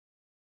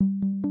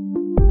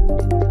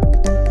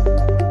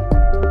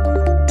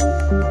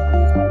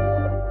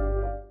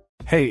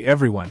Hey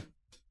everyone!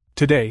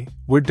 Today,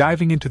 we're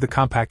diving into the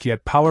compact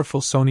yet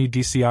powerful Sony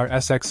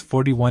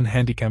DCR-SX41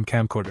 Handycam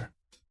Camcorder.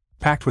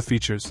 Packed with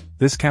features,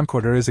 this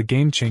camcorder is a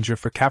game-changer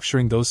for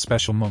capturing those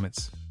special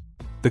moments.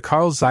 The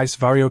Carl Zeiss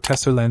Vario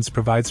Tessar lens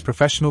provides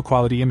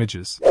professional-quality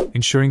images,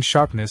 ensuring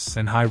sharpness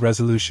and high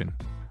resolution.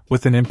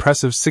 With an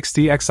impressive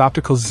 60x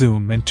optical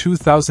zoom and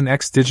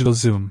 2000x digital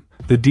zoom,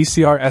 the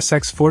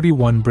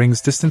DCR-SX41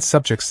 brings distant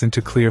subjects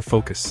into clear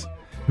focus,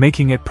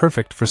 making it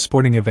perfect for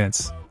sporting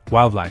events,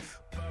 wildlife,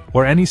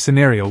 or any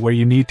scenario where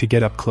you need to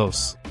get up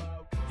close.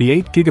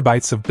 The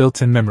 8GB of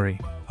built-in memory,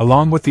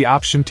 along with the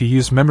option to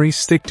use Memory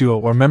Stick Duo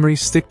or Memory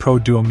Stick Pro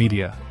Duo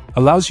Media,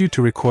 allows you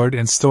to record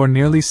and store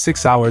nearly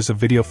 6 hours of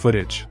video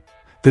footage.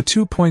 The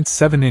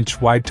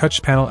 2.7-inch wide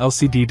touch panel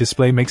LCD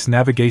display makes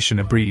navigation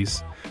a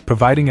breeze,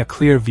 providing a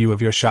clear view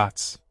of your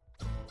shots.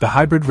 The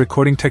hybrid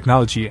recording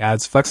technology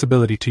adds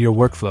flexibility to your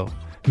workflow,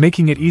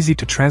 making it easy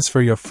to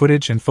transfer your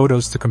footage and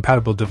photos to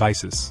compatible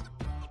devices.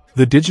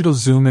 The digital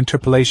zoom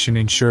interpolation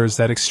ensures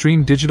that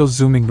extreme digital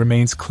zooming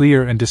remains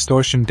clear and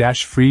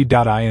distortion-free.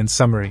 In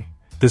summary,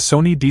 the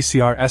Sony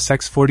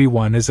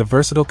DCR-SX41 is a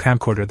versatile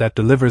camcorder that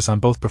delivers on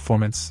both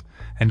performance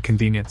and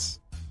convenience.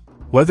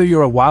 Whether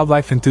you're a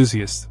wildlife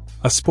enthusiast,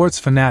 a sports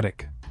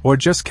fanatic, or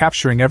just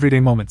capturing everyday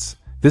moments,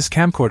 this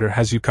camcorder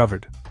has you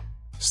covered.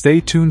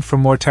 Stay tuned for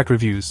more tech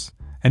reviews,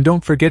 and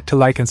don't forget to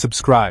like and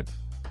subscribe.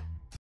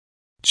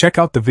 Check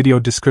out the video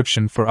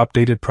description for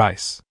updated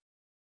price.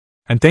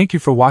 And thank you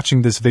for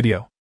watching this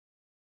video.